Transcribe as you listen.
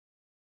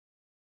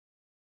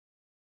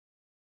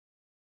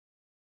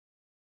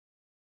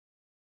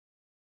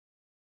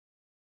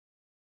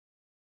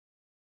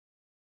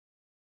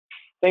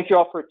Thank you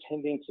all for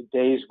attending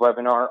today's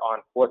webinar on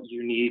what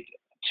you need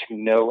to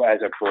know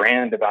as a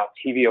brand about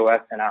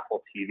tvOS and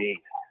Apple TV.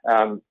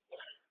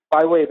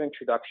 By way of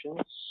introductions,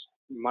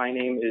 my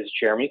name is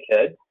Jeremy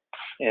Kidd,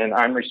 and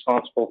I'm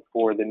responsible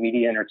for the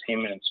media,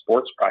 entertainment, and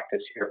sports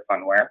practice here at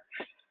Phunware.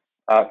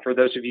 For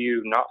those of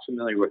you not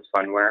familiar with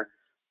Phunware,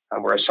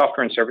 we're a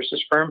software and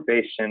services firm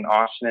based in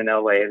Austin and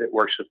LA that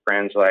works with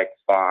brands like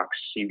Fox,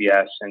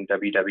 CBS, and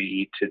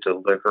WWE to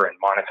deliver and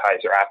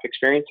monetize their app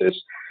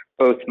experiences,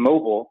 both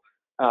mobile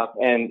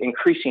and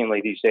increasingly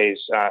these days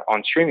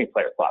on streaming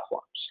player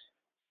platforms.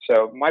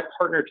 So my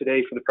partner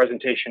today for the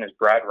presentation is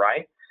Brad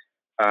Wright,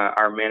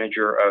 our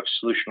manager of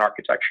solution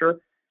architecture.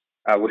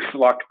 We've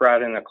locked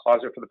Brad in a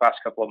closet for the past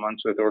couple of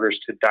months with orders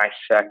to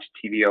dissect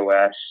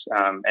tvOS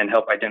and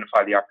help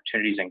identify the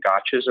opportunities and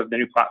gotchas of the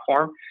new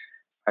platform,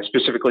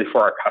 specifically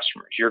for our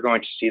customers. You're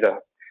going to see the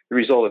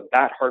result of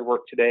that hard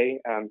work today,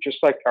 just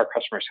like our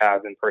customers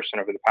have in person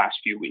over the past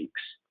few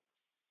weeks.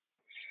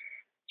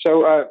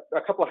 So a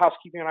couple of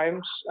housekeeping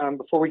items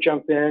before we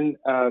jump in.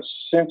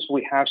 Since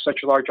we have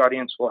such a large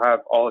audience, we'll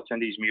have all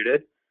attendees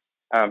muted.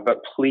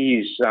 But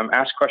please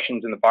ask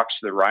questions in the box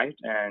to the right,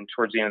 and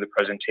towards the end of the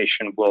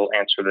presentation, we'll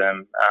answer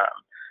them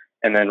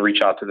and then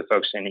reach out to the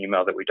folks in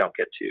email that we don't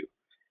get to.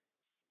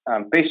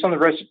 Based on the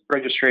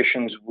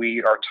registrations,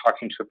 we are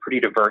talking to a pretty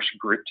diverse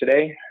group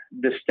today.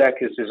 This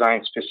deck is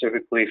designed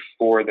specifically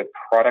for the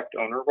product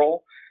owner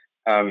role.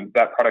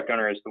 That product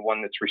owner is the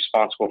one that's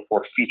responsible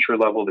for feature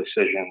level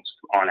decisions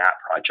on app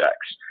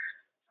projects,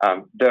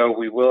 though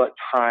we will at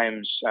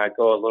times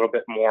go a little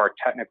bit more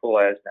technical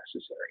as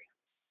necessary.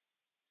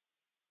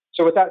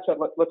 So with that said,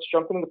 let's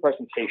jump into the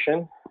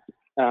presentation.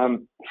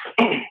 I've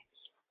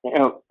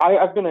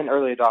been an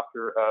early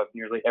adopter of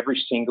nearly every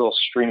single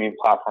streaming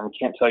platform.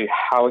 Can't tell you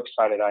how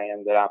excited I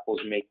am that Apple's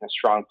making a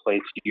strong play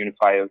to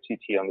unify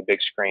OTT on the big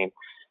screen.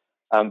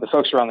 The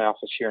folks around the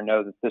office here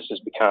know that this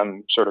has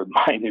become sort of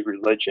my new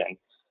religion.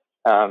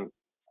 And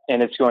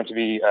it's going to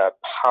be a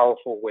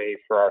powerful way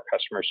for our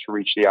customers to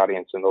reach the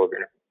audience in the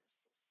living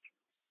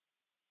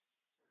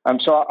room.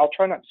 So I'll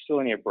try not to steal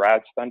any of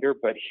Brad's thunder,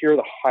 but here are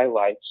the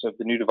highlights of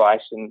the new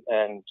device and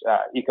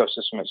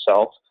ecosystem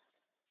itself.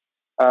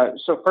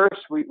 So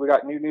first, we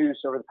got new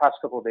news over the past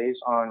couple of days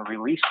on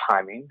release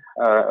timing.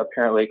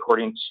 Apparently,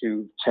 according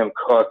to Tim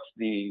Cook,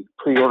 the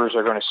pre-orders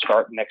are going to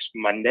start next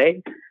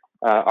Monday,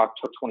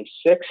 October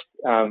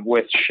 26th,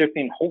 with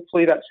shipping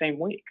hopefully that same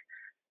week.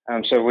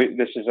 So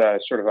this is a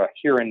sort of a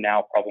here and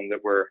now problem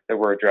that we're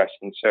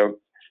addressing. So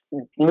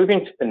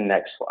moving to the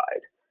next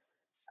slide.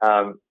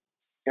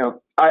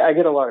 I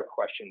get a lot of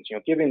questions,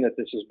 given that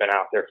this has been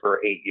out there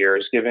for 8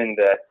 years, given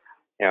that,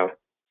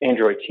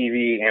 Android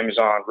TV,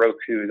 Amazon,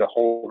 Roku, the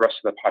whole rest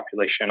of the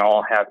population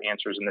all have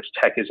answers and this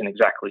tech isn't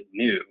exactly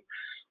new.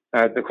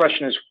 The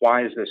question is,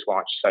 why is this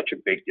launch such a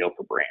big deal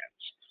for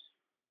brands?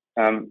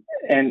 And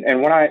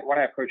when I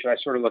approach it, I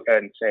sort of look at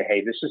it and say,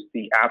 hey, this is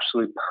the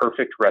absolute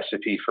perfect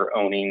recipe for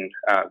owning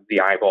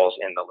the eyeballs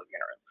in the living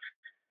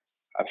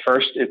room.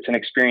 First, it's an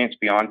experience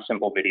beyond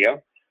simple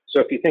video. So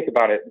if you think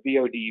about it,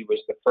 VOD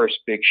was the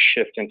first big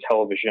shift in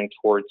television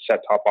towards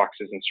set-top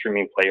boxes and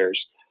streaming players.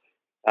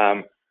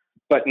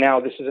 But now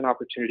this is an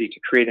opportunity to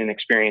create an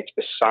experience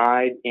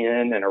beside,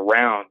 in, and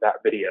around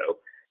that video.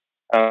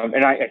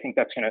 And I think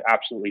that's going to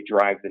absolutely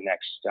drive the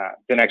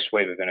next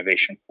wave of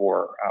innovation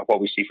for what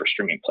we see for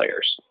streaming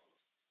players.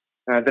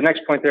 The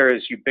next point there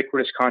is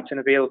ubiquitous content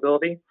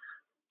availability.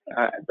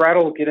 Brad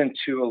will get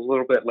into a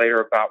little bit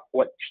later about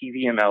what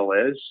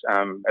TVML is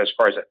as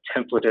far as a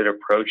templated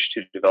approach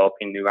to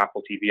developing new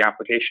Apple TV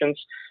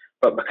applications.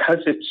 But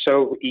because it's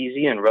so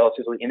easy and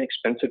relatively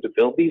inexpensive to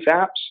build these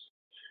apps,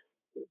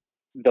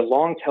 the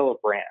long tail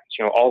of brands,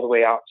 all the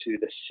way out to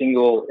the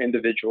single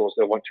individuals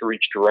that want to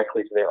reach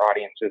directly to their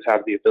audiences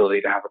have the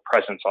ability to have a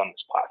presence on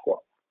this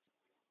platform.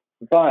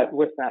 But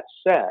with that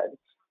said,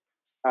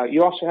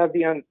 you also have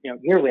the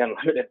nearly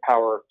unlimited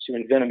power to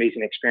invent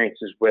amazing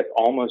experiences with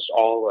almost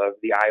all of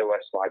the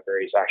iOS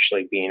libraries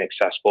actually being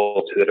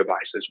accessible to the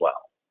device as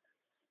well.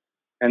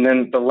 And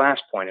then the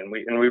last point, and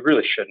we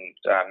really shouldn't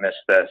miss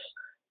this,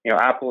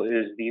 Apple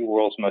is the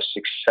world's most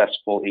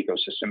successful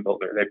ecosystem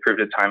builder. They proved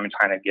it time and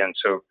time again,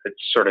 so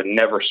it's sort of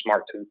never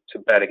smart to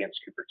bet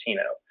against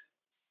Cupertino.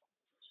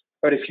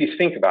 But if you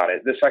think about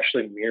it, this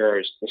actually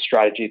mirrors the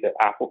strategy that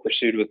Apple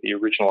pursued with the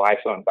original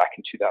iPhone back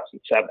in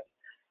 2007.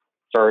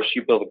 First,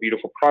 you build a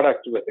beautiful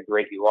product with a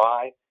great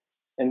UI,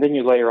 and then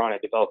you layer on a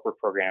developer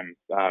program,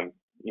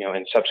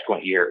 in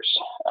subsequent years.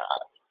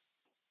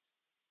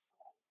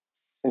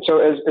 And so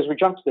as we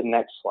jump to the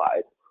next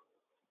slide,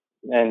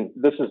 and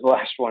this is the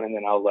last one, and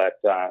then I'll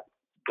let the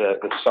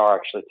star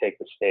actually take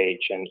the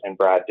stage and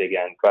Brad dig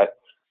in. But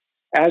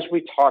as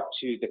we talk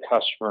to the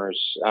customers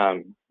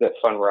that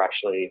Phunware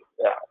actually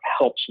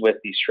helps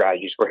with these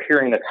strategies, we're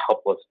hearing a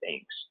couple of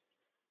things.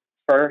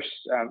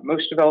 First,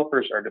 most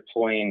developers are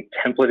deploying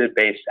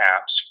templated-based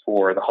apps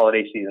for the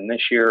holiday season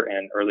this year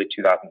and early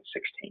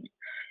 2016.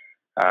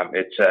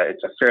 It's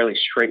a fairly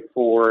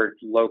straightforward,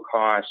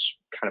 low-cost,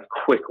 kind of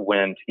quick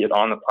win to get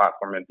on the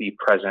platform and be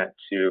present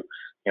to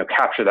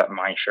capture that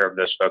mind share of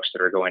those folks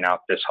that are going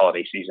out this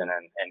holiday season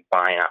and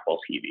buying Apple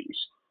TVs.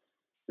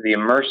 The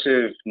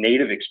immersive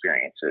native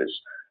experiences,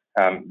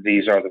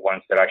 these are the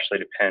ones that actually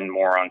depend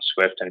more on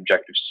Swift and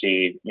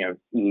Objective-C,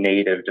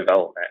 native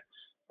development,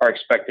 are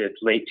expected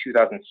late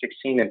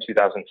 2016 and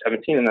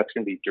 2017, and that's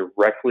going to be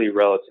directly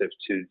relative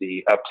to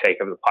the uptake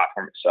of the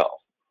platform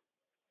itself.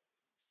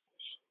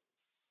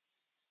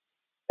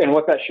 And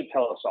what that should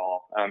tell us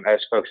all, as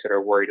folks that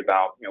are worried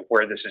about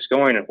where this is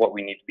going and what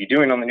we need to be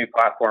doing on the new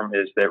platform,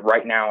 is that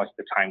right now is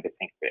the time to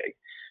think big.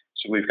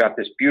 So we've got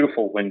this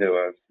beautiful window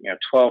of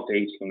 12 to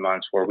 18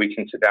 months where we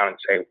can sit down and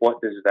say,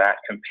 what does that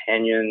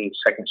companion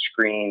second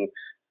screen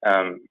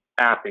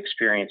app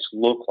experience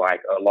look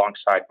like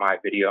alongside my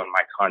video and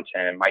my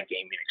content and my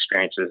gaming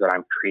experiences that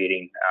I'm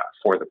creating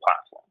for the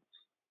platform?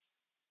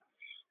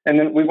 And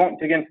then we won't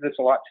dig into this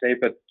a lot today,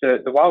 but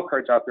the wild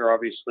cards out there,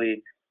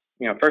 obviously,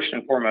 first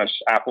and foremost,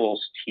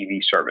 Apple's TV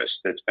service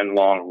that's been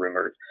long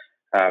rumored.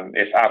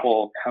 If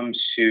Apple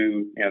comes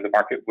to the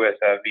market with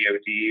a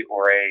VOD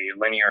or a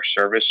linear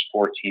service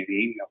for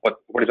TV, what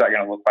is that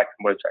going to look like,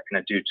 and what is that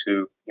going to do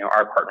to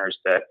our partners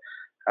that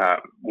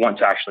want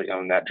to actually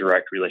own that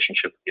direct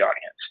relationship with the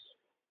audience?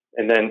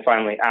 And then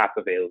finally, app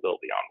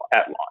availability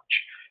at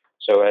launch.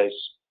 So as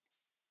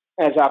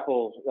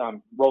Apple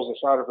rolls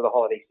us out over the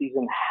holiday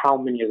season, how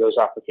many of those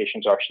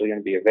applications are actually going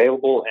to be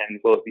available, and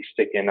will it be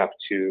sticky enough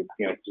to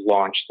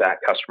launch that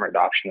customer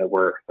adoption that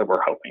we're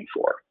hoping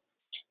for?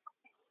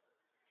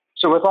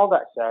 So with all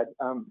that said,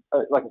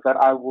 like I said,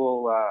 I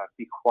will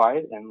be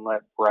quiet and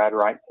let Brad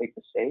Wright take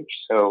the stage.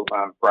 So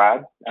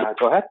Brad,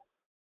 go ahead.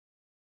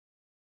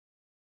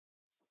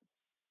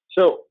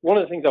 So one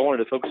of the things I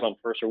wanted to focus on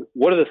first are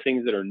what are the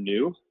things that are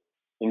new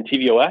in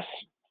tvOS.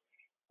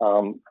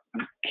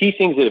 Key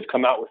things that have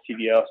come out with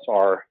tvOS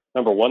are,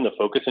 number one, the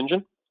focus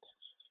engine.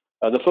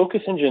 The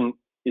focus engine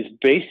is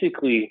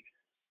basically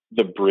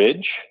the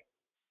bridge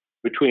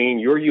between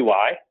your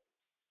UI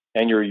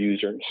and your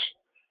users.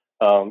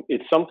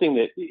 It's something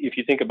that, if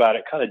you think about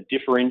it, kind of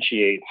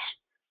differentiates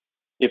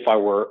if I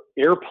were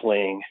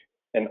AirPlaying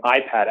an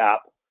iPad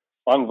app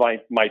on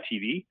my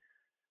TV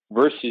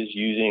versus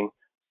using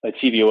a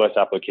tvOS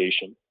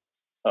application.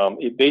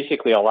 It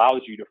basically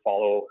allows you to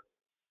follow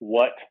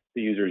what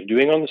the user is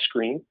doing on the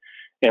screen.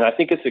 And I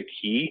think it's a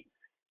key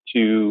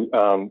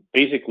to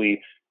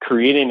basically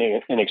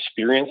creating an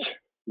experience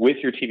with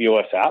your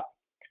tvOS app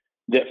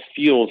that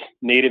feels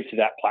native to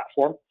that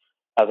platform,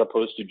 as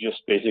opposed to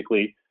just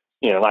basically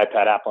an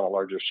iPad app on a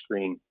larger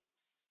screen.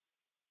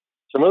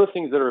 Some other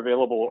things that are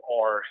available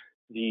are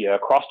the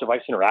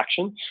cross-device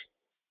interactions.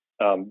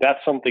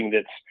 That's something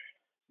that's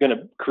going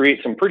to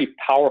create some pretty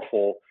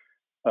powerful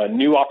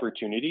new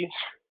opportunities.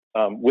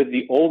 With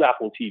the old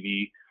Apple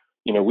TV,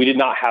 we did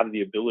not have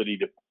the ability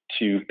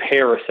to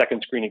pair a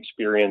second screen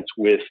experience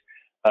with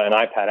an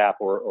iPad app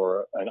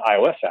or an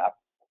iOS app.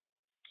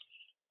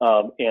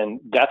 And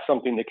that's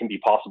something that can be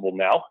possible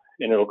now,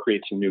 and it'll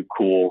create some new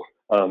cool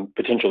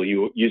potential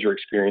user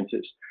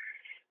experiences.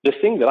 The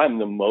thing that I'm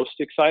the most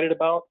excited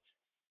about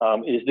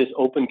is this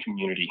open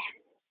community.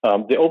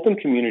 The open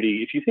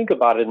community, if you think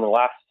about it, in the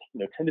last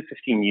 10 to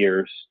 15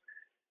 years,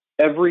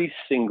 every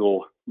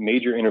single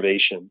major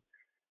innovation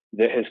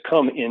that has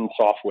come in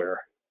software,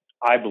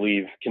 I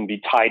believe, can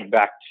be tied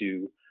back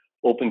to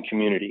open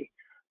community.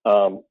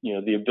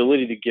 The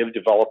ability to give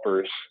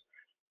developers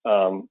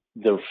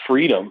the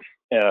freedom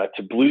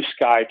to blue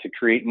sky, to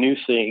create new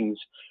things,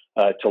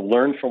 to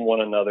learn from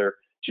one another,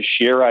 to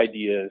share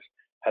ideas,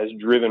 has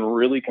driven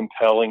really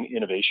compelling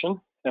innovation.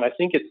 And I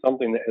think it's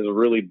something that has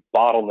really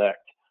bottlenecked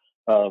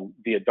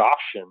the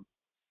adoption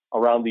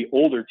around the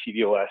older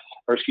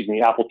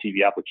Apple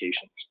TV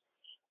applications.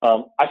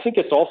 I think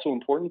it's also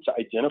important to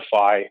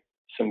identify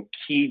some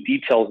key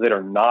details that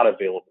are not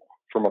available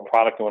from a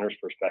product owner's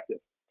perspective.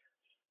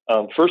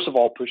 First of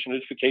all, push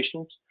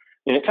notifications.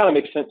 And it kind of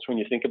makes sense when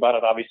you think about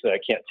it. Obviously, I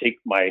can't take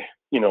my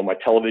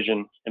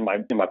television in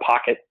my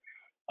pocket,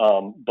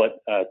 but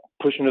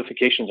push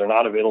notifications are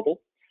not available.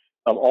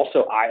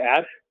 Also,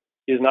 iAd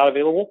is not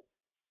available.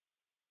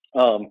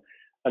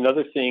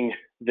 Another thing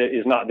that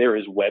is not there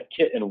is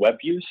WebKit and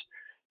WebViews.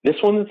 This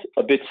one's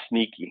a bit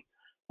sneaky.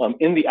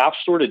 In the App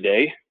Store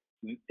today,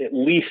 at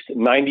least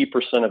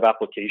 90% of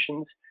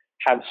applications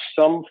have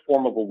some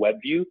form of a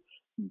WebView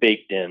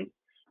baked in.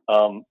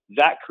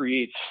 That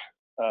creates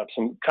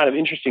some kind of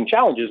interesting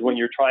challenges when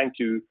you're trying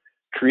to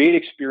create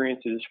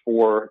experiences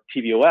for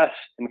tvOS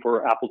and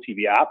for Apple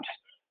TV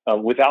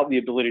apps without the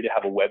ability to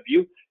have a web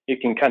view.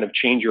 It can kind of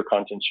change your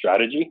content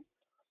strategy.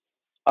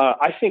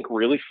 I think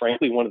really,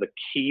 frankly, one of the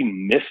key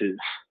misses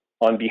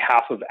on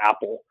behalf of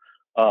Apple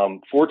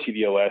for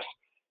tvOS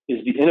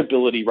is the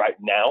inability right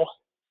now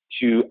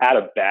to add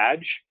a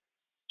badge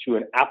to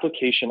an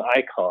application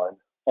icon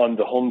on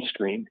the home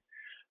screen.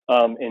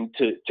 And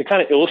to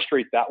kind of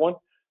illustrate that one,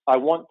 I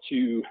want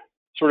to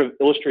sort of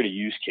illustrate a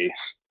use case.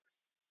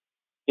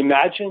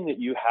 Imagine that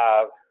you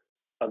have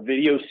a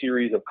video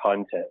series of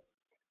content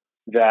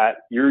that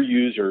your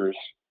users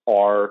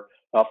are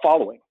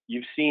following.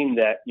 You've seen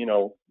that,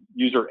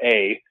 user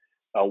A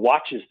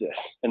watches this,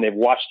 and they've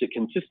watched it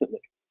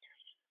consistently.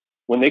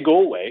 When they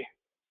go away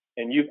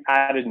and you've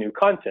added new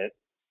content,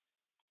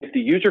 if the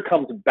user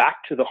comes back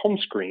to the home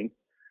screen,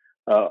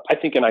 I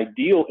think an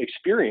ideal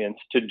experience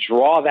to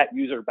draw that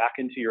user back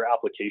into your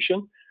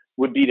application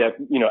would be to,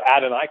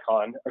 add an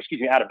icon,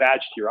 add a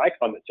badge to your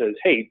icon that says,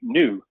 hey,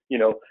 new,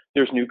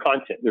 there's new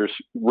content. There's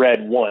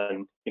red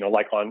 1,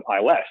 like on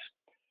iOS.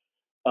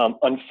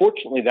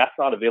 Unfortunately, that's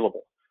not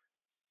available.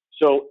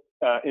 So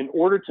in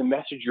order to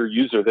message your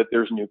user that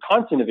there's new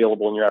content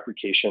available in your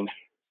application,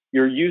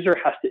 your user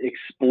has to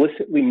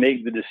explicitly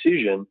make the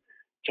decision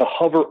to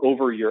hover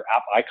over your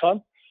app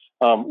icon,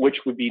 which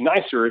would be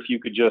nicer if you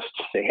could just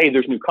say, hey,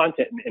 there's new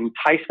content, and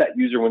entice that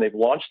user when they've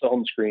launched the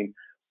home screen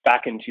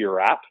back into your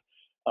app.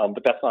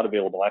 But that's not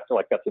available. I feel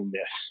like that's a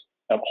miss.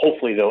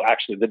 Hopefully, though,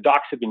 actually, the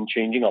docs have been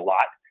changing a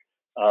lot,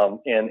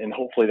 and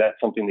hopefully that's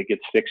something that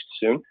gets fixed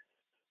soon.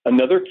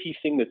 Another key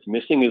thing that's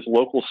missing is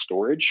local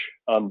storage.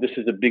 This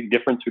is a big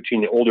difference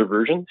between the older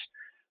versions.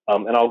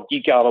 And I'll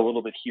geek out a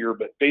little bit here,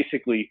 but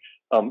basically,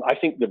 I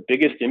think the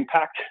biggest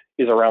impact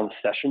is around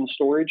session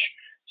storage.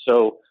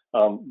 So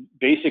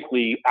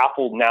basically,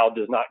 Apple now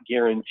does not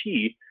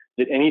guarantee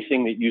that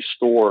anything that you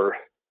store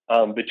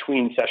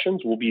between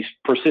sessions will be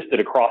persisted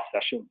across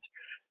sessions.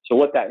 So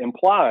what that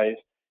implies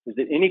is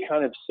that any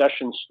kind of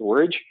session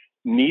storage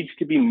needs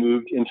to be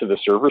moved into the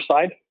server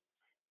side.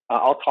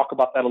 I'll talk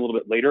about that a little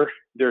bit later.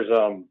 There's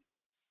a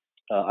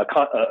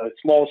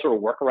small sort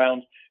of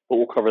workaround, but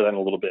we'll cover that in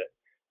a little bit.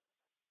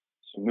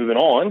 So moving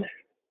on,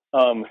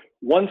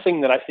 one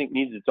thing that I think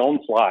needs its own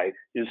slide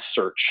is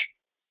search.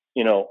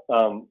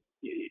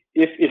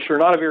 If you're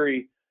not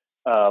very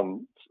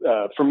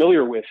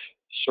familiar with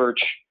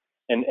search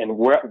and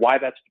why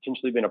that's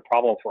potentially been a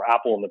problem for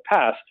Apple in the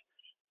past,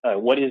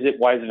 what is it?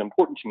 Why is it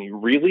important to me?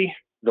 Really,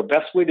 the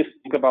best way to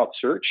think about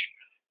search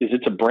is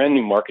it's a brand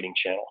new marketing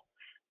channel.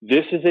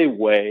 This is a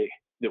way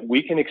that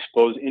we can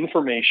expose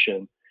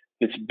information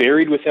that's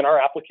buried within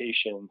our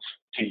applications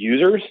to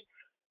users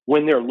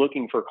when they're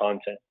looking for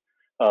content.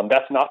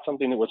 That's not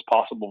something that was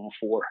possible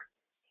before.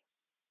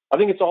 I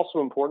think it's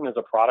also important as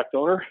a product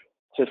owner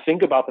to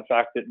think about the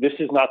fact that this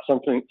is not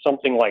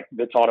something like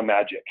that's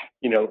automagic.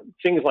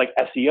 Things like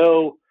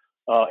SEO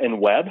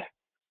and web,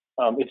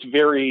 it's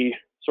very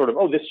sort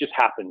of, this just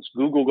happens.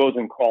 Google goes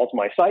and crawls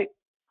my site.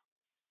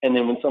 And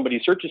then when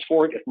somebody searches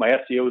for it, if my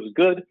SEO is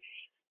good,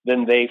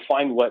 then they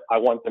find what I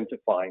want them to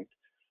find.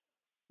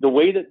 The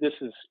way that this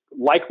is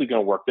likely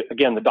going to work,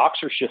 again, the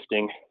docs are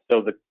shifting,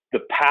 so the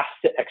path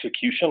to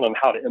execution on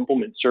how to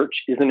implement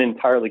search isn't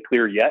entirely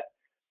clear yet.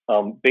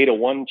 Beta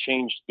 1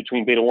 changed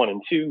between Beta 1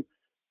 and 2.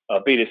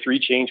 Beta 3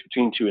 changed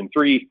between 2 and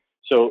 3.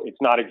 So it's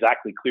not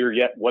exactly clear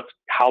yet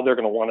how they're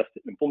going to want us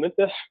to implement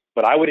this,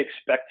 but I would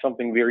expect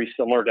something very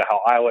similar to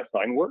how iOS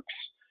 9 works.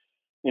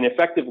 And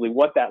effectively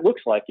what that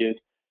looks like is,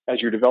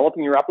 as you're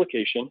developing your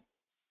application,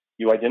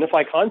 you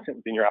identify content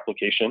within your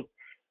application,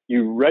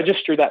 you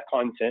register that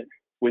content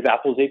with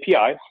Apple's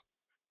APIs,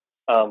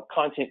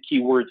 content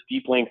keywords,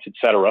 deep links,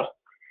 etc.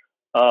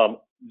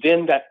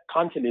 Then that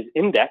content is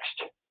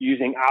indexed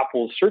using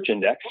Apple's search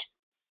index,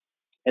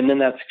 and then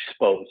that's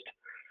exposed.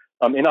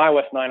 In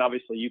iOS 9,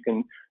 obviously, you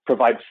can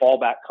provide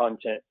fallback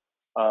content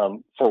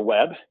for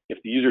web. If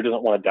the user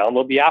doesn't want to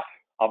download the app,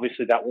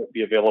 obviously that won't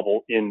be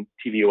available in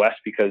tvOS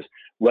because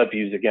web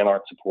views, again,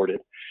 aren't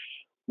supported.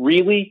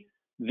 Really,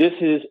 this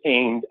is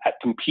aimed at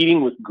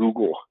competing with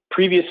Google.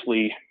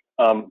 Previously,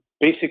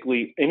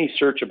 basically, any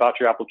search about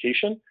your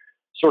application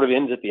sort of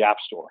ends at the App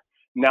Store.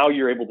 Now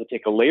you're able to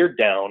take a layer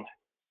down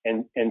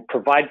and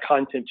provide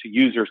content to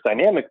users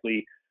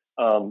dynamically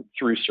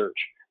through search.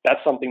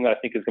 That's something that I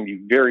think is going to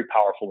be very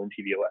powerful in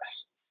tvOS.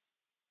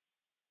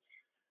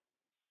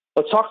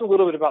 Let's talk a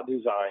little bit about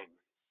design.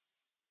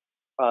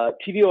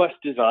 tvOS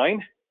design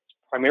is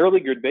primarily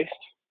grid-based.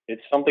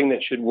 It's something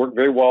that should work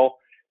very well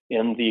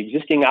in the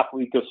existing Apple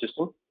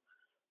ecosystem.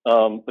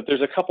 But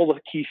there's a couple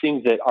of key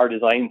things that our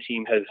design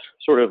team has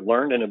sort of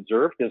learned and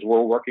observed as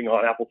we're working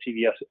on Apple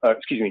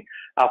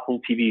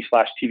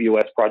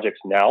TV/tvOS projects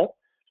now.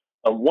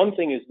 One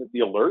thing is that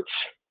the alerts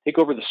take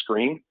over the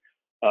screen,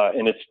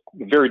 and it's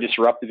a very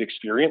disruptive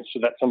experience. So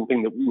that's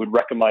something that we would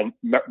recommend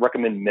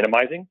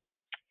minimizing.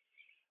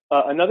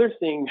 Another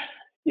thing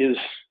is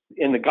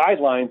in the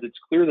guidelines, it's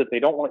clear that they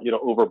don't want you to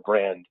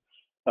overbrand.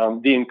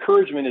 The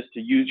encouragement is to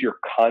use your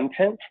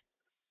content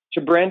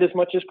to brand as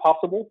much as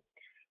possible,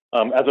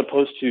 as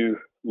opposed to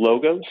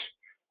logos.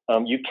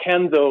 You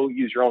can, though,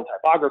 use your own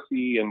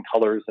typography and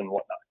colors and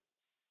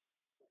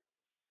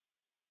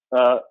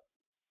whatnot.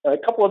 A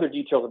couple other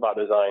details about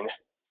design.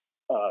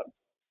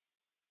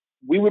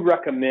 We would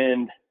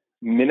recommend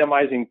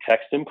minimizing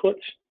text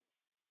inputs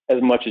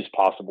as much as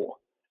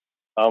possible.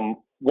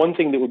 One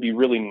thing that would be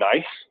really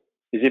nice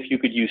is if you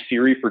could use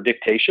Siri for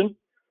dictation.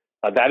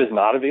 That is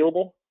not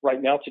available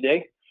right now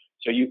today.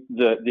 So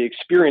the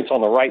experience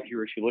on the right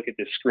here, if you look at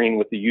this screen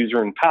with the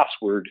user and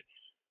password,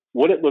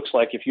 what it looks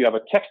like if you have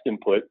a text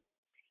input,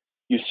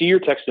 you see your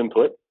text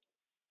input,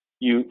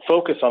 you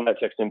focus on that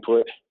text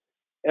input,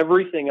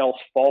 everything else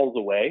falls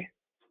away,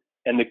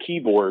 and the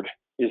keyboard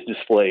is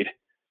displayed.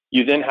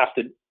 You then have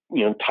to,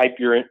 type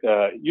your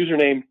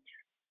username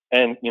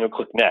and,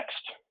 click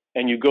next.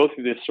 And you go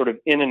through this sort of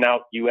in and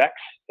out UX,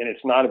 and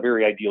it's not a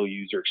very ideal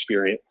user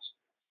experience.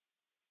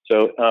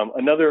 So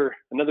another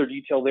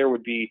detail there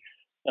would be,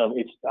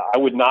 I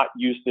would not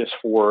use this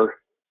for,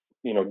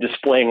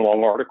 displaying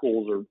long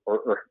articles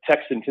or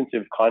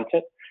text-intensive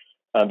content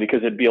because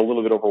it'd be a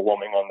little bit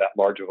overwhelming on that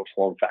large of a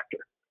form factor.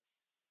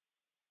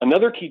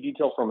 Another key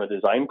detail from a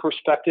design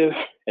perspective,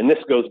 and this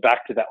goes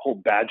back to that whole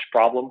badge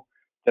problem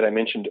that I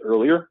mentioned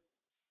earlier,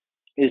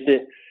 is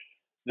that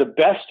the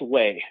best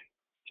way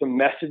to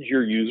message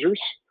your users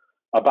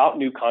about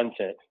new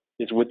content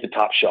is with the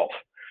top shelf.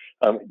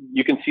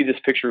 You can see this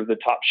picture of the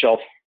top shelf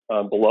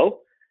below.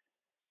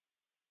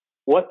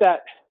 What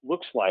that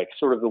looks like,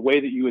 sort of the way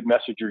that you would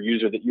message your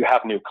user that you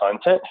have new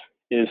content,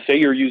 is say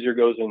your user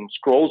goes and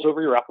scrolls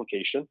over your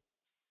application,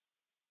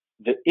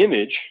 the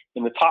image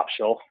in the top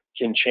shelf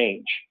can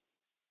change.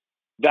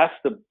 That's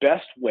the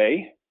best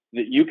way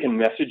that you can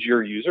message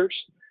your users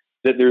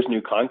that there's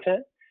new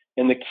content.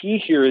 And the key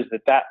here is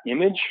that that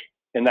image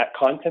and that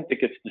content that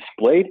gets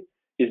displayed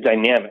is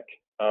dynamic.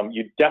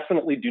 You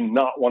definitely do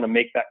not want to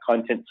make that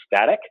content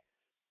static,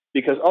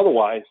 because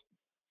otherwise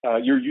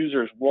your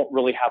users won't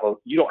really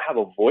you don't have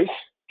a voice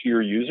to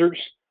your users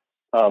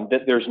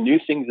that there's new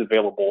things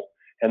available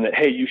and that,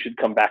 hey, you should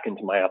come back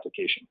into my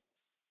application.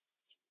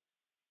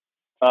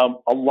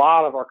 A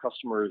lot of our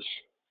customers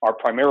are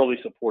primarily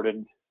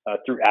supported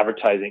through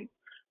advertising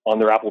on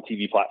their Apple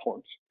TV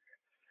platforms.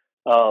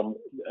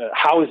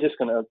 How is this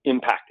going to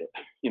impact it?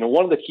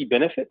 One of the key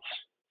benefits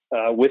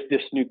with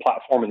this new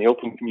platform and the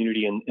open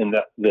community and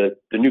the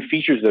new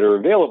features that are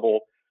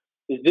available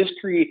is this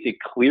creates a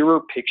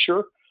clearer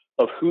picture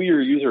of who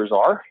your users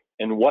are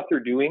and what they're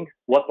doing,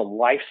 what the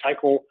life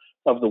cycle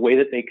of the way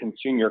that they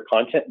consume your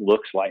content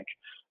looks like.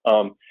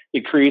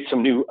 It creates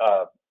some new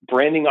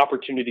branding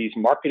opportunities,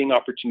 marketing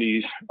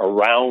opportunities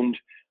around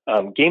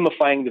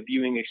gamifying the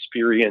viewing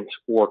experience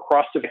or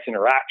cross-device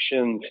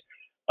interactions.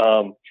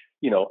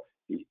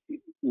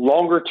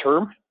 Longer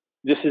term,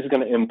 this is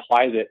going to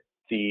imply that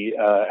the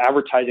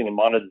advertising and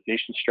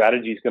monetization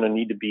strategy is going to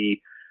need to be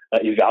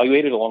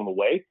evaluated along the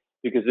way,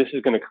 because this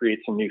is going to create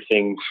some new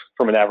things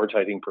from an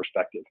advertising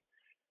perspective.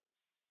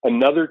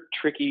 Another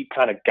tricky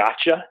kind of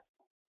gotcha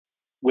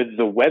with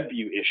the web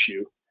view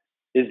issue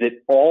is that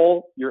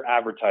all your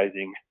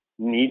advertising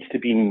needs to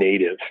be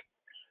native.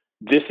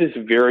 This is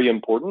very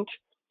important.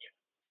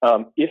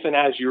 If and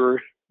as you're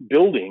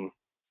building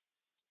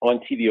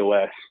on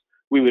tvOS,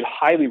 we would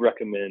highly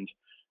recommend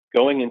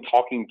going and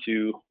talking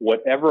to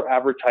whatever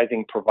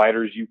advertising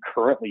providers you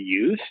currently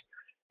use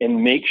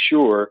and make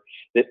sure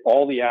that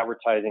all the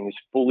advertising is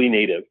fully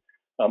native.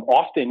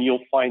 Often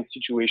you'll find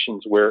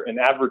situations where an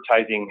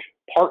advertising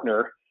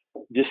partner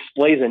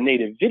displays a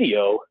native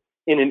video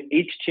in an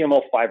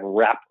HTML5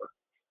 wrapper.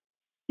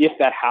 If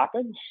that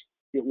happens,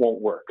 it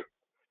won't work.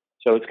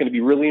 So it's going to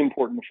be really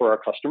important for our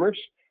customers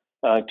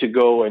to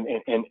go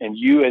and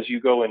you, as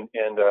you go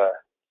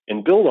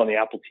and build on the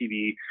Apple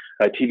TV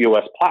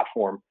tvOS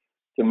platform,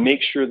 to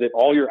make sure that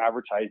all your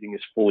advertising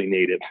is fully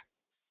native.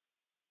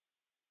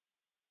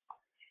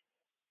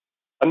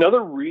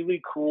 Another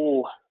really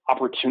cool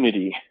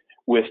opportunity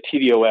with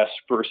tvOS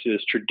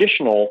versus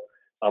traditional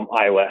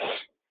iOS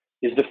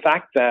is the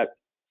fact that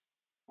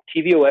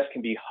tvOS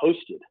can be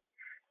hosted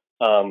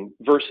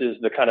versus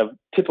the kind of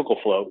typical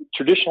flow.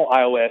 Traditional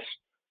iOS,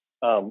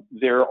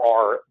 there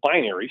are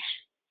binaries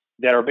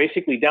that are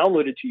basically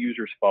downloaded to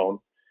users' phone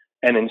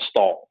and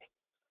installed.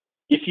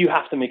 If you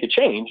have to make a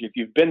change, if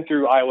you've been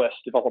through iOS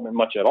development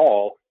much at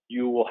all,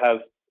 you will have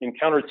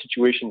encountered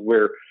situations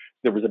where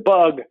there was a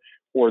bug,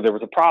 or there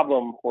was a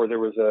problem, or there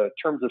was a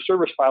terms of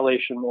service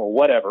violation, or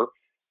whatever,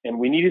 and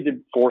we needed to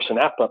force an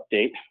app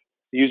update.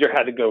 The user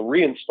had to go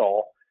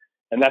reinstall,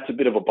 and that's a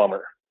bit of a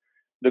bummer.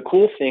 The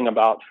cool thing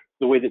about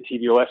the way that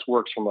tvOS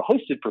works from a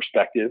hosted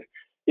perspective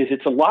is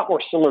it's a lot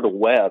more similar to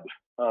web.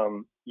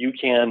 You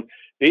can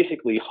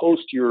basically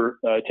host your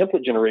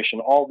template generation,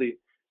 all the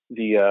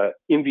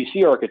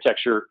MVC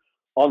architecture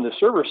on the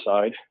server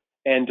side,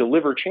 and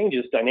deliver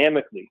changes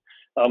dynamically.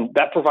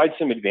 That provides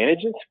some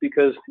advantages,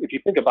 because if you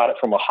think about it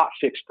from a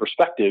hotfix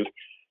perspective,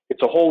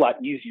 it's a whole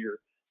lot easier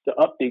to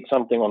update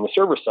something on the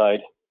server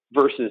side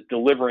versus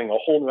delivering a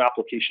whole new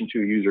application to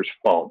a user's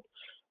phone.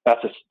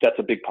 That's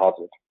a big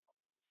positive.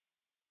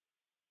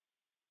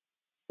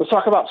 Let's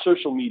talk about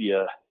social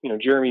media.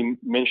 Jeremy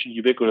mentioned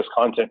ubiquitous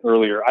content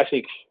earlier. I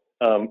think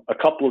a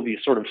couple of these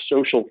sort of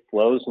social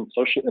flows and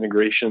social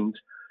integrations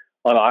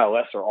on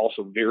iOS are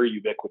also very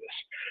ubiquitous.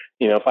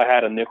 If I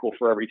had a nickel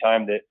for every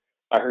time that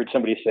I heard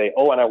somebody say,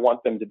 "Oh, and I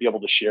want them to be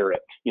able to share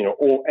it,"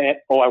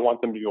 I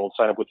want them to be able to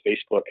sign up with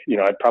Facebook,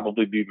 I'd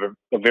probably be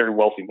a very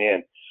wealthy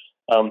man.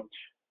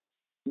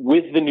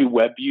 With the new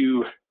web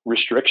view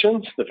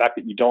restrictions, the fact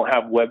that you don't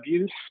have web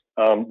views,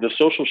 the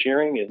social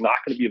sharing is not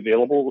going to be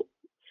available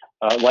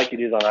like it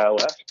is on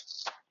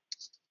iOS.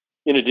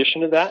 In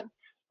addition to that,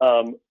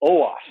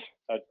 OAuth,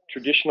 a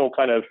traditional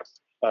kind of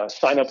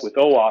sign up with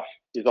OAuth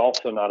is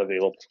also not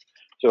available.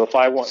 So if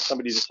I want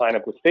somebody to sign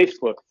up with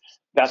Facebook,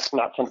 that's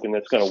not something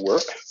that's going to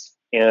work.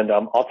 And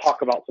I'll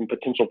talk about some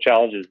potential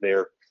challenges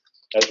there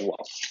as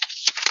well.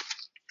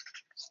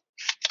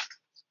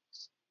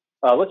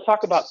 Let's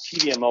talk about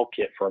tvML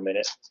Kit for a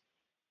minute.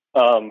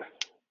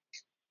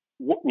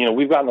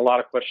 We've gotten a lot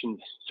of questions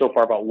so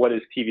far about what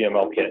is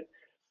tvML Kit.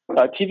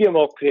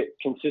 tvML Kit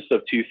consists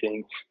of two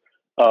things.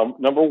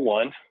 Number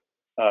one,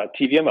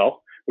 tvML,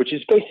 which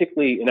is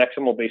basically an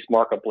XML-based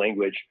markup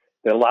language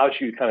that allows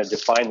you to kind of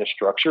define the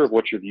structure of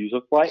what your views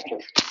look like.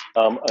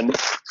 And then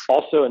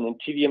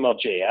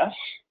tvML.js.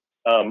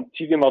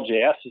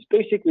 tvML.js is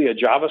basically a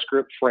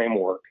JavaScript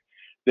framework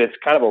that's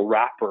kind of a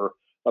wrapper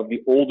of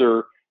the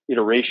older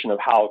iteration of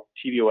how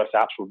tvOS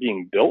apps were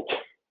being built.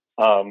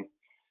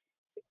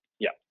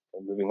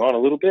 Moving on a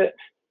little bit.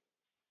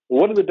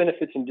 What are the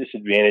benefits and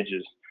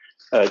disadvantages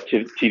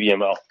to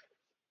tvML?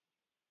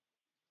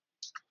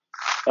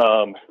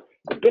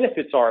 The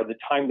benefits are the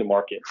time to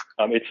market.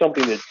 It's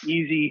something that's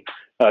easy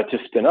to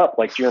spin up,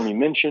 like Jeremy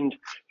mentioned.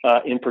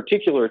 In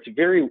particular, it's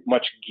very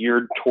much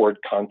geared toward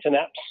content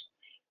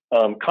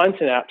apps.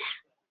 Content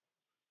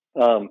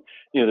apps,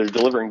 they're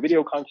delivering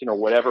video content or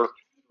whatever.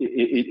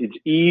 It's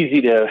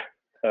easy to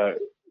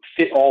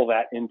fit all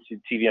that into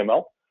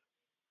tvML.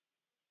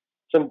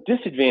 Some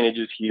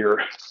disadvantages here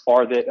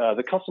are that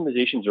the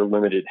customizations are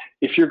limited.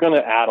 If you're going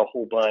to add a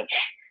whole bunch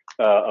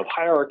of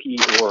hierarchy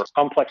or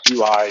complex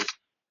UI,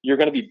 you're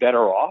going to be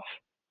better off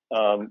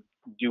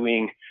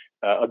doing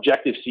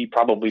Objective-C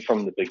probably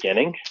from the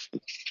beginning.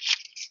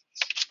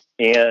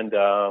 And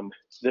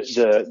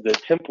the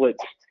templates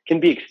can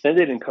be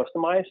extended and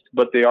customized,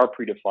 but they are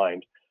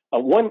predefined.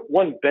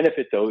 One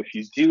benefit, though, if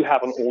you do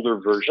have an older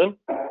version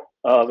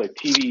of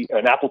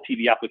an Apple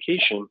TV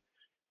application,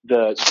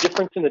 the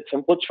difference in the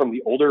templates from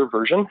the older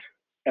version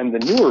and the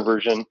newer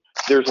version,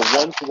 there's a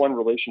one-to-one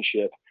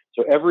relationship.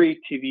 So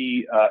every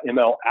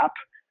tvML app,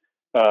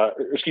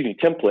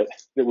 template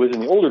that was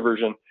in the older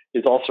version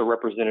is also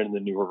represented in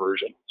the newer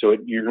version. So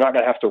you're not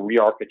going to have to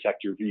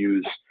re-architect your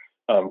views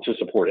to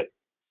support it.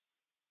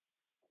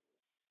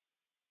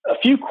 A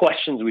few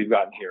questions we've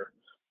gotten here.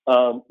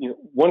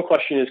 One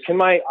question is, can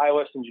my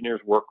iOS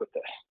engineers work with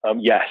this?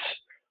 Yes.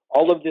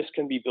 All of this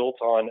can be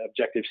built on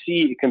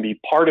Objective-C. It can be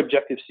part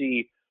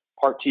Objective-C,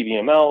 part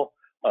tvML.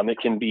 It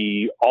can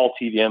be all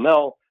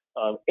tvML.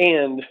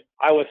 And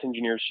iOS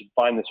engineers should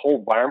find this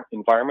whole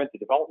environment, the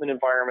development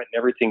environment, and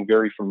everything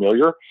very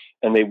familiar,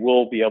 and they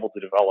will be able to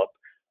develop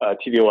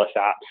tvOS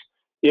apps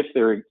if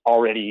they're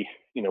already,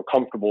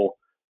 comfortable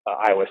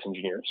iOS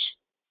engineers.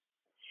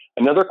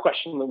 Another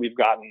question that we've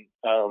gotten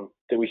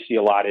that we see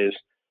a lot is,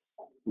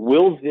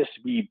 will this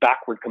be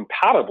backward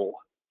compatible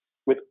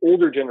with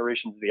older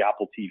generations of the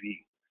Apple TV?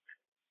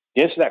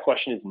 The answer to that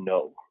question is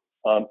no.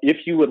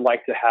 If you would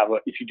like to have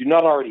if you do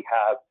not already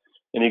have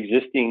an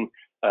existing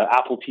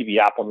Apple TV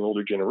app on the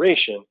older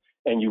generation,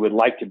 and you would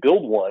like to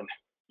build one,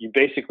 you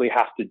basically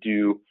have to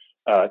do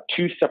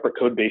two separate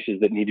code bases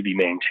that need to be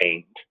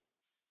maintained.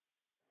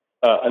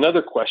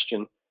 Another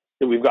question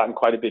that we've gotten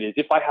quite a bit is,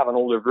 if I have an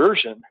older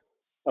version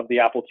of the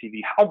Apple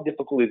TV, how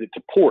difficult is it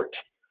to port?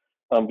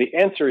 The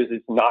answer is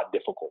it's not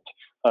difficult.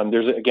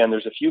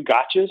 There's a few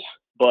gotchas,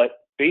 but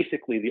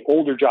basically the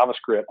older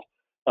JavaScript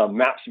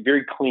maps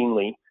very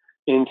cleanly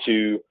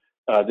into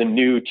the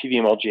new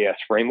tvML.js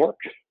framework.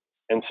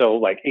 And so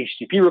like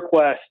HTTP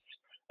requests,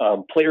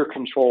 player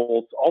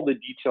controls, all the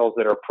details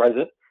that are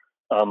present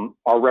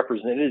are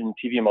represented in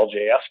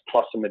tvML.js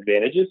plus some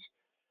advantages.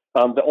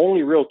 The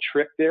only real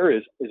trick there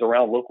is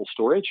around local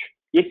storage.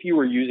 If you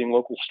were using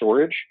local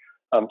storage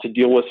to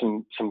deal with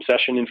some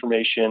session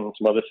information and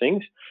some other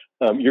things,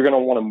 you're going to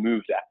want to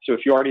move that. So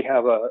if you already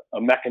have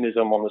a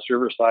mechanism on the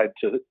server side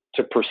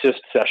to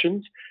persist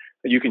sessions,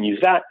 you can use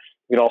that.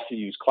 You can also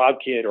use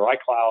CloudKit or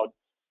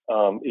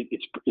iCloud.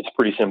 It's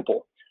pretty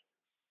simple.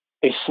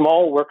 A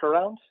small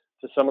workaround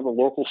to some of the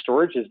local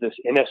storage is this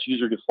NS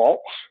user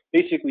default.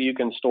 Basically, you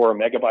can store a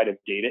megabyte of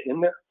data in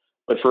there,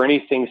 but for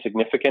anything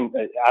significant,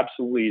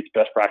 absolutely it's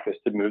best practice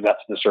to move that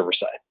to the server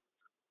side.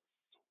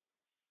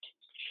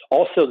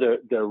 Also,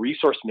 the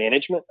resource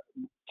management,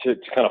 to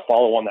kind of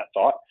follow on that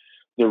thought,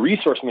 the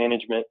resource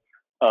management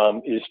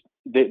is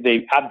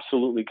they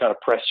absolutely kind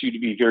of press you to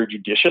be very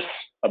judicious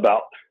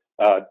about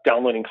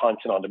downloading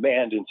content on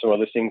demand and some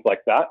other things like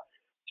that.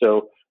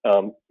 So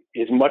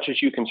as much as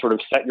you can sort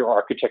of set your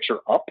architecture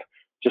up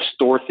to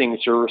store things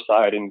server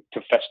side and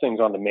to fetch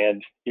things on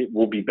demand, it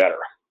will be better.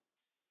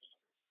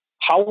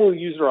 How will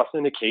user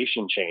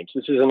authentication change?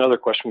 This is another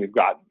question we've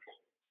gotten.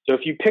 So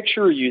if you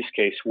picture a use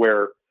case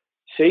where,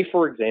 say,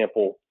 for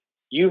example,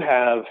 you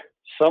have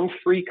some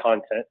free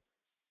content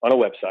on a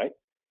website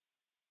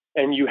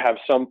and you have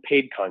some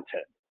paid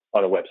content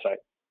on a website.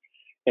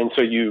 And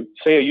so you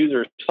say a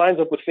user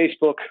signs up with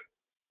Facebook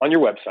on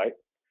your website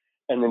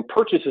and then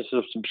purchases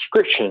a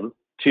subscription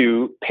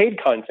to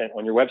paid content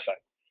on your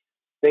website.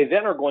 They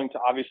then are going to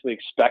obviously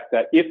expect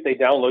that if they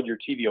download your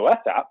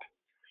tvOS app,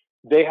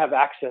 they have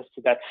access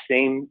to that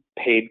same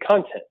paid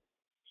content.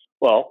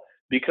 Well,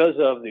 because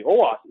of the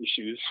OAuth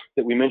issues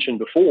that we mentioned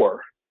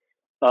before,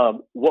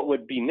 what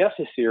would be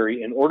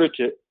necessary in order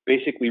to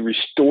basically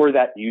restore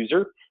that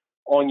user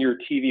on your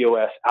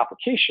tvOS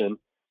application,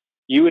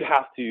 you would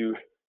have to,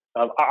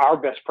 our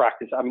best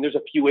practice, I mean, there's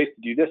a few ways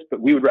to do this, but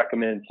we would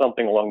recommend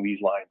something along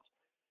these lines.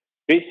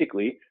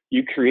 Basically,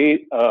 you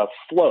create a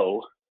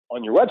flow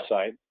on your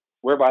website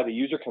whereby the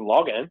user can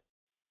log in,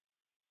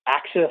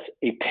 access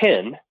a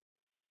PIN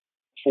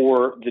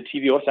for the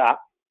tvOS app,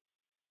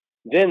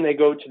 then they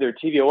go to their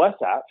tvOS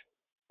app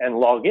and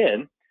log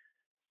in,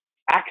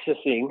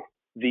 accessing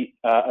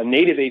a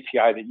native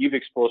API that you've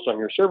exposed on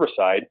your server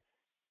side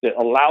that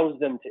allows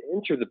them to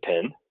enter the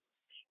PIN,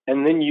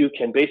 and then you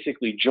can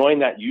basically join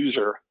that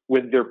user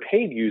with their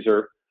paid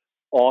user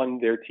on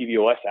their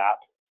tvOS app,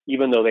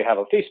 even though they have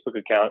a Facebook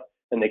account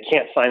and they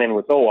can't sign in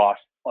with OAuth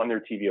on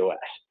their tvOS.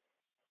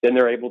 Then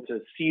they're able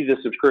to see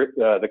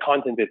the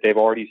content that they've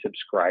already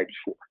subscribed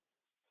for.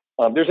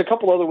 There's a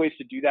couple other ways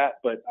to do that,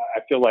 but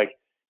I feel like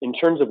in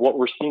terms of what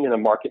we're seeing in the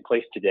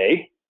marketplace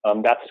today,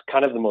 that's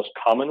kind of the most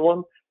common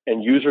one,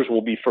 and users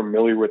will be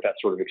familiar with that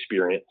sort of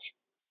experience.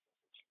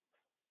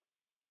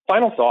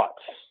 Final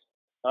thoughts.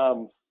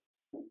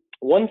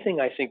 One thing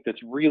I think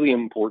that's really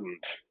important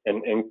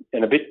and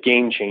a bit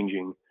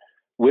game-changing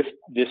with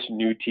this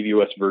new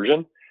tvOS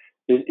version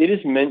is it is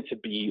meant to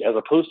be, as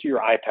opposed to your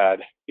iPad,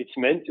 it's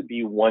meant to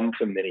be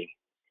one-to-many.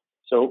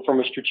 So from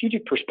a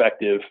strategic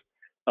perspective,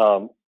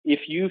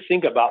 if you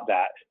think about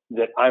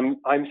that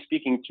I'm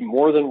speaking to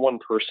more than one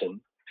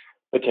person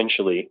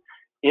potentially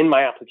in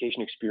my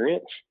application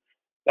experience,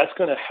 that's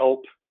going to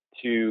help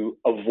to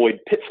avoid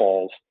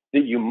pitfalls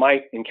that you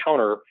might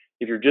encounter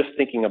if you're just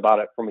thinking about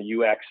it from a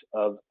UX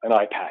of an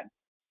iPad.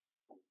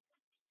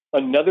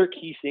 Another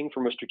key thing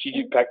from a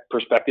strategic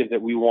perspective that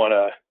we want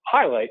to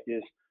highlight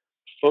is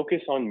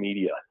focus on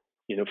media.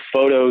 You know,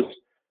 photos,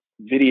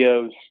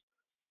 videos,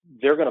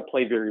 they're going to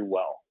play very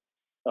well.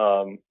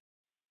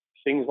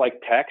 Things like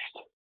text,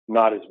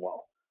 not as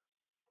well.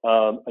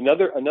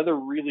 Another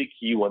really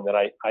key one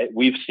that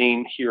we've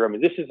seen here, I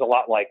mean, this is a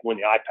lot like when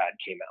the iPad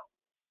came out.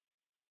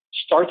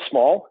 Start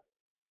small,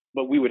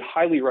 but we would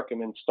highly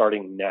recommend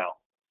starting now.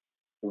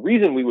 The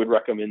reason we would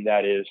recommend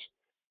that is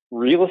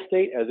real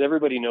estate, as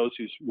everybody knows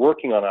who's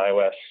working on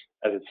iOS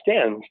as it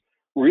stands,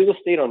 real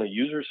estate on a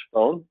user's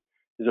phone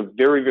is a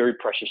very, very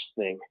precious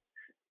thing.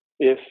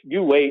 If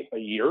you wait a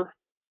year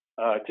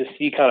to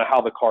see kind of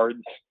how the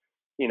cards,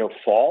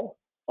 fall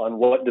on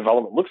what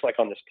development looks like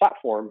on this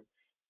platform,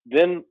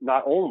 then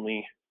not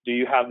only do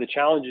you have the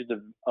challenges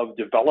of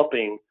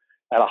developing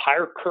at a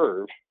higher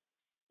curve,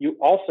 you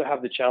also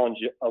have the challenge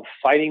of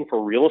fighting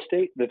for real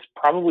estate that's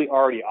probably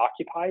already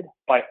occupied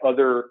by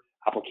other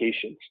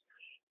applications.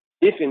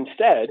 If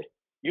instead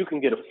you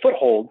can get a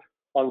foothold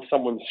on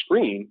someone's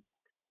screen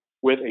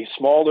with a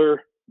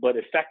smaller but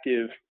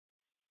effective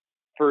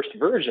first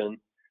version,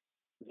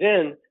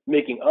 then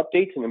making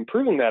updates and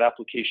improving that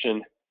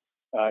application,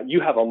 you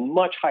have a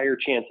much higher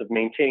chance of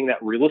maintaining that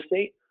real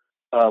estate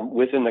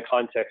within the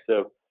context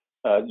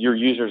of your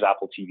user's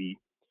Apple TV.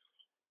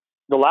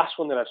 The last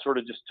one that I've sort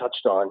of just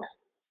touched on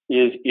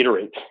is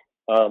iterate.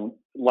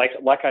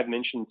 Like I've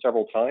mentioned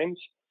several times,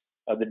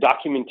 the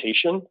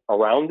documentation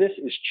around this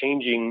is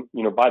changing,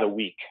 by the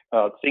week.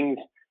 Things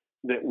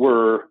that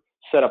were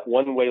set up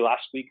one way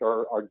last week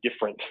are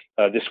different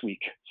this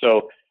week.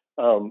 So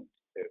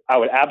I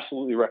would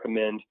absolutely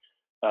recommend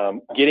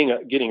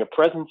getting a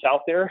presence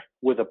out there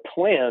with a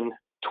plan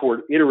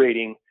toward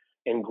iterating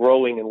and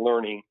growing and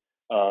learning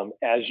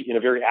as in a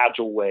very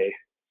agile way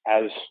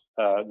as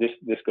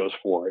this goes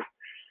forward.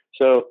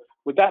 So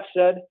with that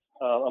said,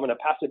 I'm going to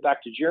pass it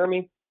back to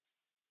Jeremy,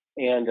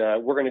 and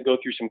we're going to go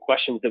through some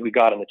questions that we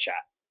got in the chat.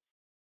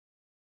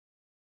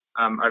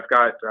 I've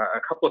got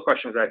a couple of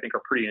questions that I think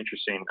are pretty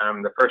interesting.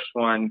 The first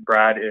one,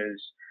 Brad,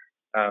 is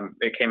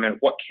it came in,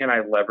 what can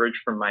I leverage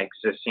from my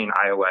existing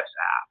iOS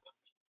app?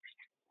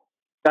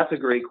 That's a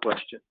great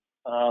question.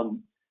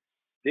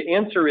 The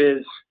answer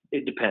is,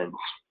 it depends.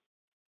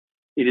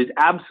 It is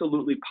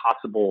absolutely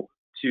possible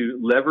to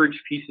leverage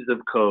pieces of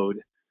code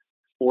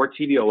for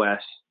tvOS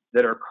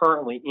that are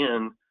currently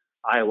in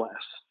iOS.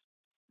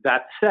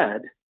 That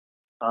said,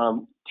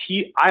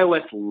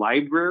 iOS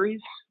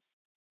libraries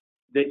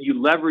that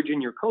you leverage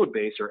in your code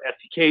base or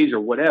SDKs or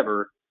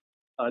whatever,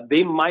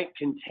 they might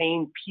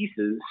contain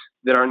pieces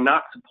that are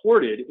not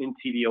supported in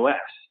tvOS.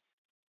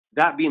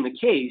 That being the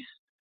case,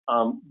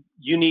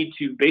 you need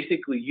to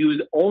basically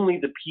use only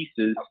the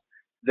pieces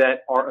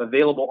that are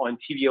available on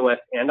tvOS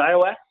and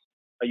iOS.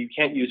 You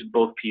can't use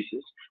both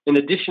pieces. In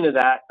addition to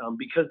that,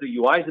 because the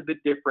UI is a bit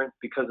different,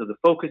 because of the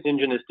focus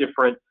engine is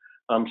different,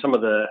 some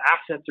of the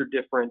assets are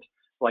different,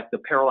 like the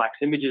parallax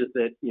images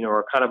that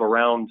are kind of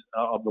around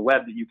of the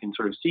web that you can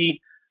sort of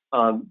see.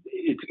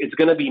 It's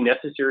going to be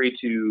necessary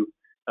to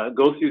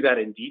go through that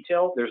in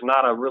detail. There's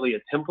not really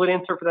a template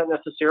answer for that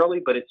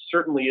necessarily, but it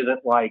certainly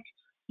isn't like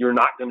you're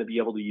not going to be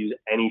able to use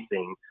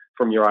anything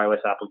from your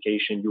iOS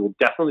application. You will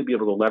definitely be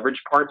able to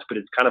leverage parts, but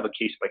it's kind of a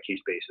case-by-case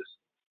basis.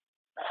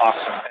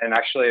 Awesome. And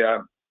actually,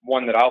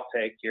 one that I'll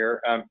take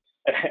here, and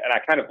I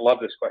kind of love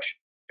this question.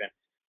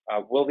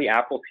 Will the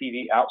Apple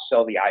TV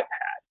outsell the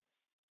iPad?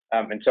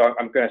 And so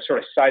I'm going to sort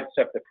of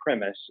sidestep the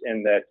premise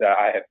in that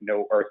I have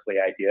no earthly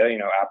idea. You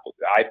know,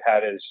 the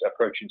iPad is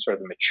approaching sort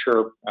of the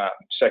mature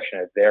section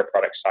of their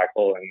product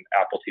cycle, and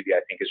Apple TV,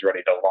 I think, is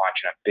ready to launch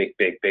in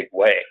a big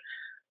way.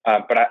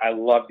 But I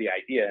love the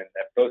idea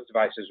that both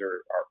devices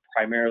are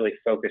primarily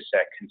focused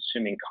at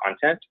consuming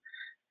content.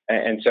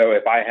 And so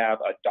if I have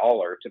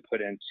 $1 to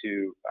put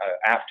into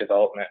app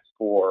development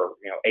for,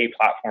 you know, a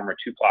platform or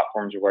two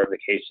platforms or whatever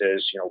the case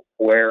is, you know,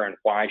 where and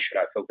why should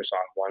I focus on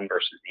one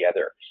versus the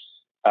other?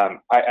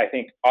 I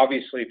think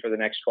obviously for the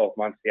next 12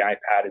 months, the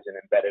iPad is an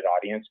embedded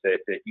audience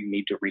that you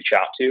need to reach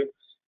out to.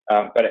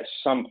 But at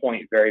some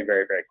point, very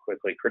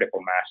quickly, critical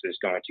mass is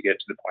going to get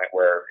to the point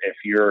where if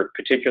you're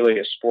particularly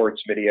a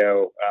sports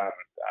video,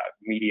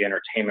 media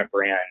entertainment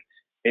brand,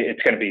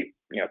 it's going to be,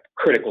 you know,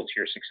 critical to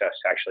your success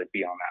to actually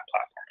be on that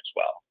platform as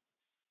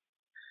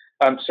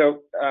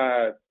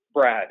well.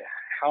 Brad,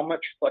 how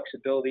much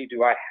flexibility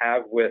do I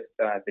have with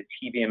the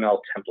TVML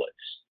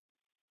templates?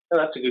 Oh,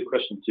 that's a good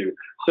question too.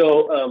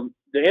 So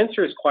the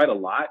answer is quite a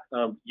lot.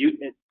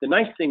 The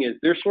nice thing is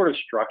they're sort of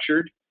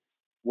structured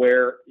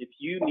where if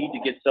you need to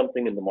get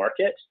something in the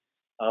market,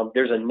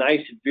 there's a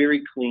nice,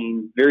 very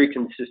clean, very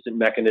consistent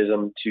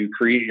mechanism to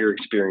create your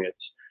experience.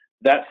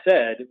 That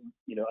said,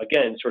 you know,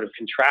 again, sort of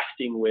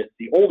contrasting with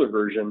the older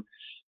version,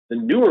 the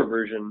newer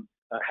version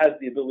has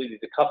the ability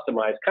to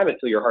customize kind of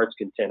to your heart's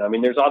content. I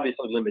mean, there's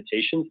obviously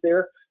limitations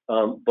there,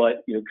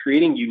 but you know,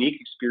 creating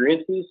unique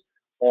experiences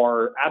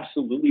are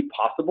absolutely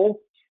possible.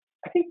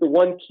 I think the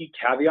one key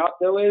caveat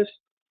though is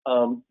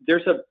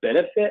there's a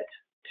benefit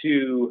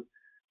to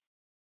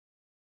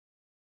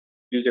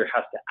user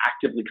has to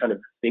actively kind of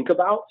think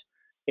about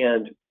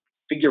and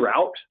figure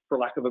out, for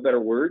lack of a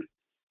better word,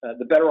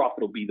 the better off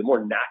it'll be. The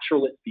more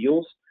natural it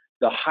feels,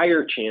 the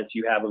higher chance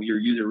you have of your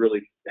user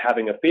really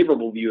having a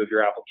favorable view of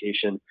your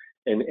application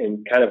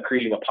and kind of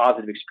creating a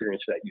positive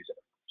experience for that user.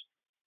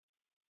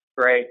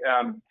 Great.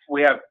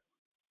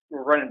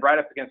 We're running right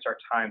up against our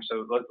time,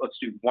 so let's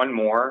do one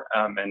more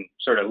and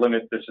sort of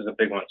limit. This is a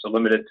big one, so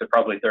limit it to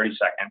probably 30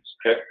 seconds.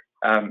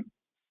 Okay.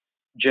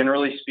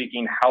 Generally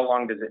speaking, how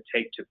long does it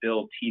take to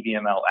build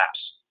TVML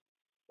apps?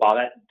 Wow,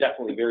 that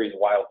definitely varies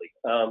wildly.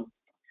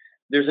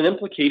 There's an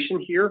implication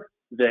here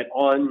that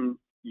on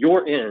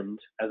your end,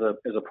 as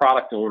a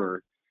product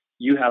owner,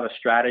 you have a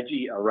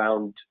strategy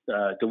around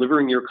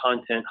delivering your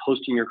content,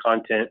 hosting your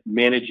content,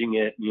 managing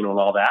it, you know, and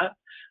all that.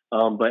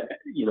 But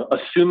you know,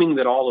 assuming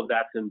that all of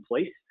that's in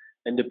place,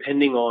 and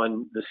depending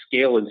on the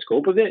scale and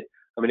scope of it,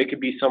 I mean, it could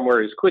be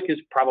somewhere as quick as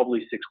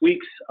probably 6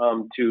 weeks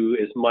to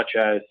as much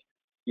as,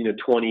 you know,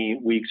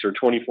 20 weeks or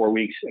 24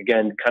 weeks.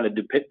 Again, kind of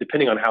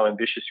depending on how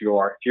ambitious you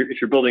are.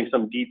 If you're building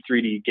some deep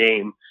 3D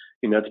game,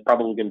 you know, it's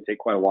probably going to take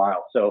quite a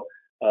while. So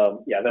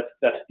yeah,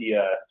 that's the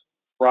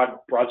broad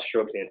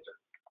strokes answer.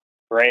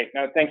 Great.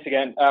 No, thanks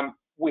again.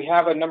 We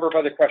have a number of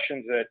other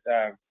questions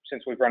that,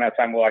 since we've run out of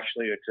time, we'll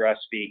actually address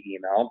via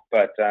email.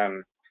 But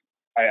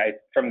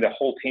from the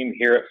whole team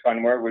here at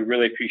Phunware, we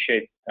really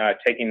appreciate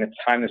taking the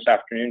time this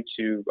afternoon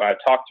to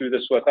talk through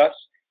this with us.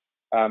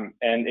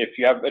 And if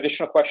you have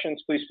additional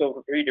questions, please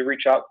feel free to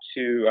reach out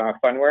to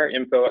Phunware,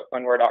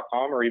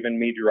 info@phunware.com, or even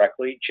me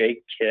directly,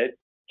 jkidd,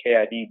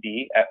 Kidd,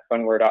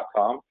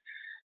 @phunware.com.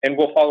 And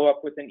we'll follow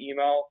up with an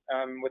email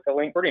with a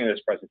link recording of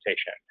this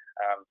presentation.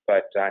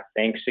 But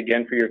thanks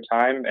again for your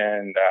time,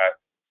 and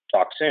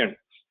talk soon.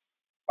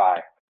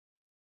 Bye.